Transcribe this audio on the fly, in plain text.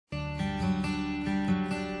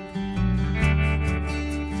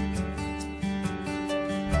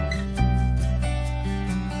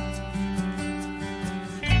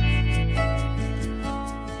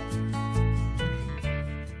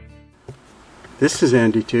This is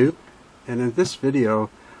Andy Tube, and in this video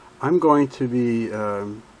I'm going to be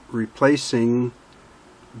replacing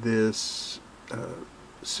this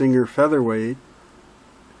Singer Featherweight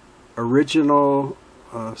original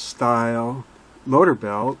style motor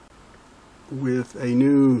belt with a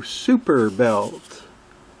new Superbelt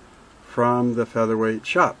from the Featherweight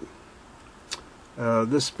Shop.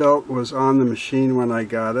 This belt was on the machine when I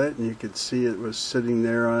got it, and you could see it was sitting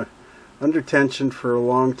there under tension for a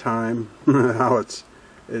long time. How it's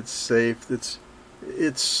safe.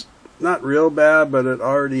 It's not real bad, but it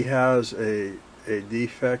already has a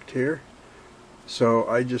defect here. So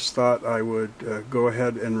I just thought I would go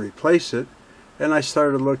ahead and replace it. And I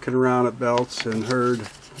started looking around at belts and heard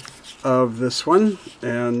of this one.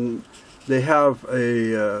 And they have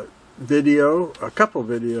a couple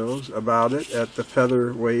videos about it at the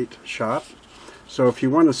Featherweight Shop. So if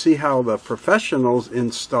you want to see how the professionals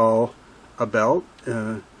install a belt,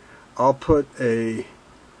 I'll put a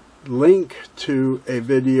link to a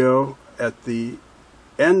video at the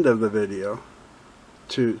end of the video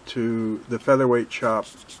to the Featherweight Shop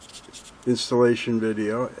installation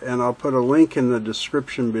video, and I'll put a link in the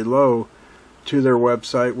description below to their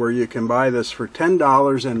website where you can buy this for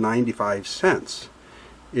 $10.95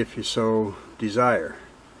 if you so desire.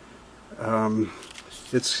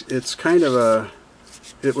 It's kind of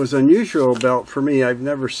it was an unusual belt for me. I've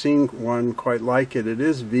never seen one quite like it. It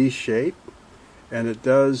is V-shaped, and it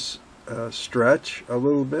does stretch a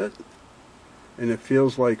little bit, and it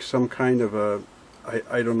feels like some kind of a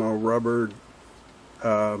I don't know, rubber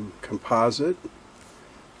composite.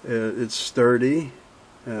 It's sturdy,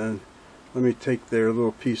 and let me take their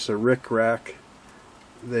little piece of rickrack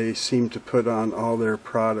they seem to put on all their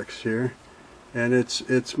products here, and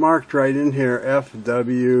it's marked right in here,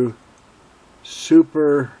 FW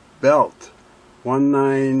Superbelt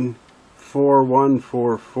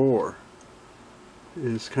 194144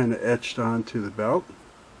 is kind of etched onto the belt.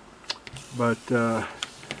 But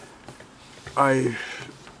I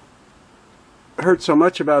heard so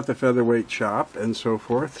much about the Featherweight Shop and so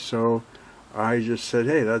forth, so I just said,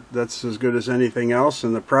 hey, that's as good as anything else,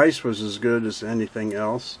 and the price was as good as anything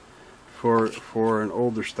else for an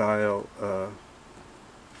older style,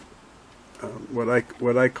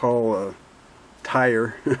 what I call a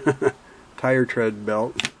tire tread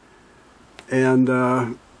belt. And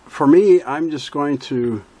for me, I'm just going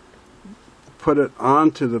to put it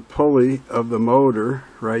onto the pulley of the motor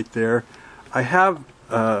right there. I have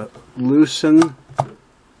loosened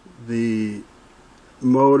the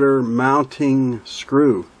motor mounting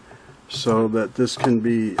screw so that this can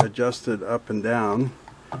be adjusted up and down,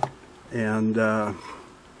 and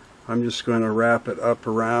I'm just going to wrap it up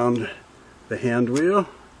around the hand wheel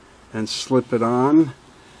and slip it on.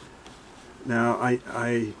 Now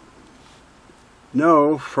I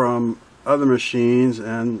know from other machines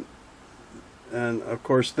and of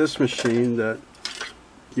course this machine that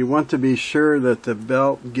you want to be sure that the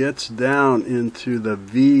belt gets down into the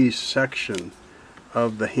V section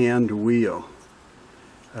of the hand wheel.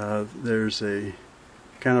 There's a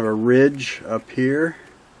kind of a ridge up here,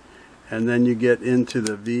 and then you get into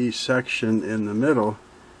the V section in the middle,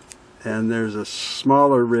 and there's a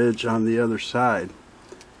smaller ridge on the other side.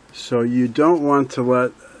 So you don't want to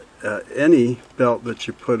let any belt that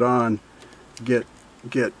you put on get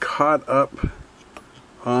caught up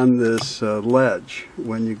on this ledge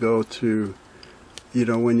when you go to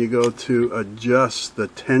adjust the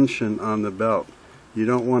tension on the belt. You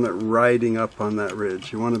don't want it riding up on that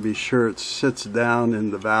ridge. You want to be sure it sits down in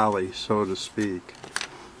the valley, so to speak.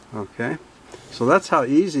 Okay, so that's how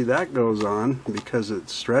easy that goes on, because it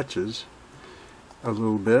stretches a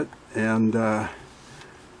little bit. And I'm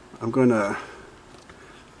going to,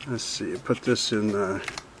 let's see, put this in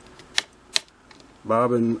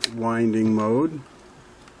bobbin winding mode,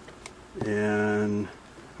 and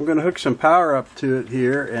I'm going to hook some power up to it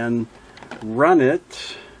here and run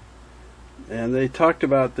it. And they talked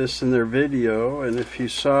about this in their video, and if you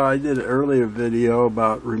saw, I did an earlier video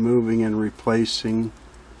about removing and replacing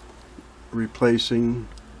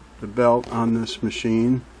the belt on this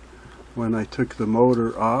machine when I took the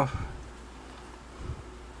motor off.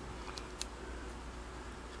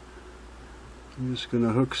 I'm just going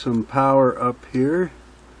to hook some power up here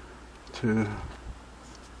to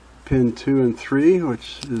pin 2 and 3,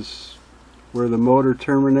 which is where the motor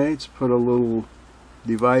terminates. Put a little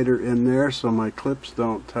divider in there so my clips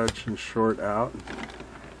don't touch and short out.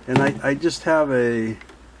 And I just have a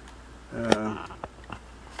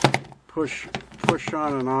push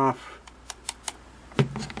on and off,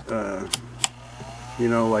 you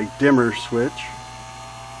know, like dimmer switch,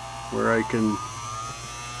 where I can,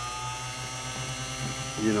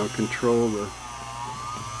 you know, control the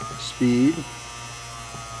speed,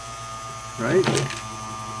 right?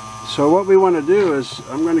 So what we want to do is,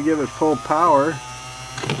 I'm going to give it full power,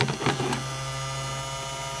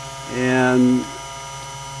 and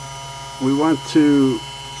we want to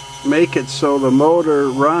make it so the motor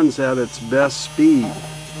runs at its best speed.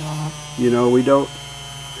 You know, we don't,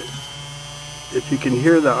 if you can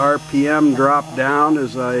hear the RPM drop down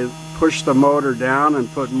as I push the motor down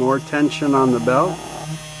and put more tension on the belt.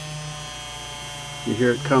 You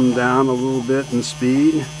hear it come down a little bit in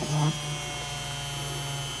speed.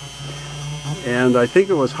 And I think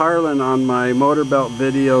it was Harlan on my motor belt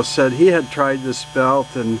video said he had tried this belt,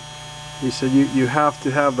 and he said you have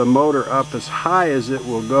to have the motor up as high as it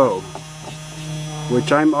will go,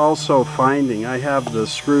 which I'm also finding. I have the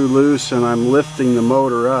screw loose and I'm lifting the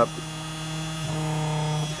motor up,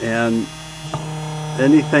 and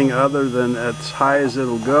anything other than as high as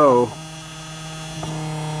it'll go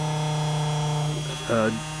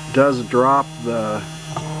does drop the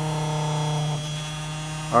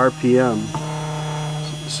RPM.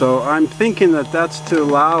 So I'm thinking that that's to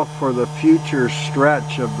allow for the future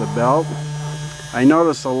stretch of the belt. I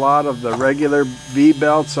notice a lot of the regular V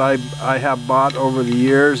belts I have bought over the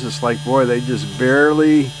years, it's like, boy, they just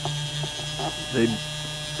barely,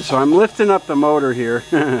 so I'm lifting up the motor here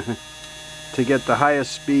to get the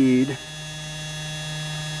highest speed.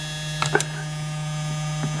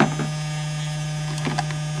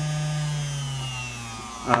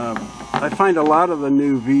 I find a lot of the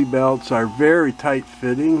new V belts are very tight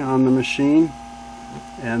fitting on the machine,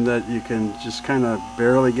 and that you can just kind of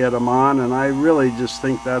barely get them on, and I really just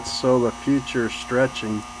think that's so the future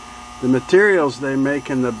stretching. The materials they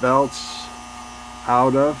make in the belts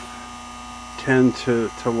out of tend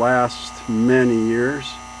to last many years,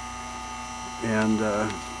 and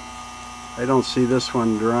I don't see this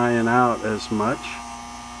one drying out as much.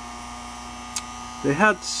 They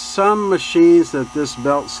had some machines that this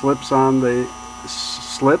belt slips on the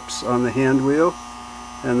hand wheel,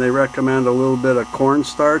 and they recommend a little bit of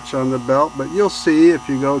cornstarch on the belt, but you'll see if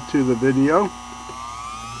you go to the video.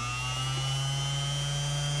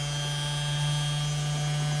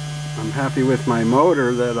 I'm happy with my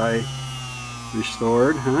motor that I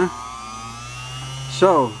restored,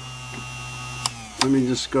 So let me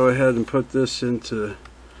just go ahead and put this into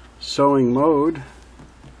sewing mode,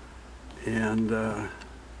 and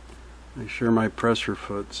make sure my pressure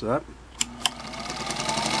foot's up.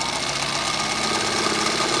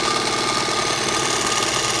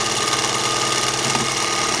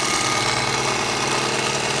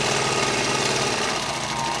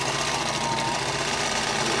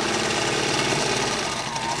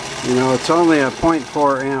 You know, it's only a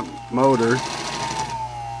 0.4 amp motor,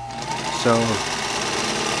 so,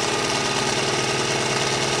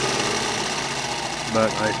 but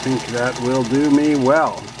I think that will do me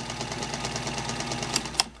well.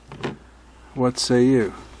 What say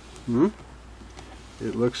you?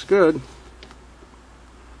 It looks good.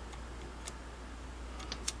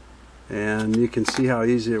 And you can see how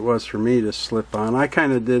easy it was for me to slip on. I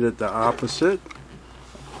kind of did it the opposite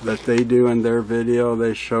that they do in their video.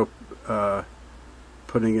 They show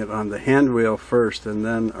putting it on the hand wheel first and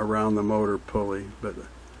then around the motor pulley, but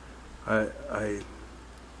I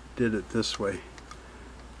did it this way.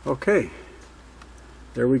 Okay,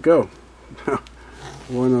 there we go.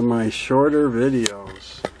 One of my shorter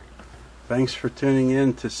videos. Thanks for tuning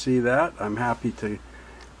in to see that. I'm happy to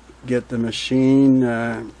get the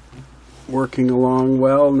machine working along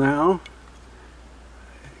well now.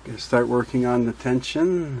 I'm going to start working on the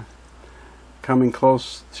tension, coming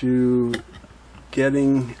close to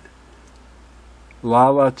getting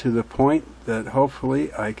Lala to the point that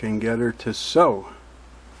hopefully I can get her to sew.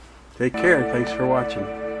 Take care. Thanks for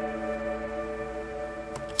watching.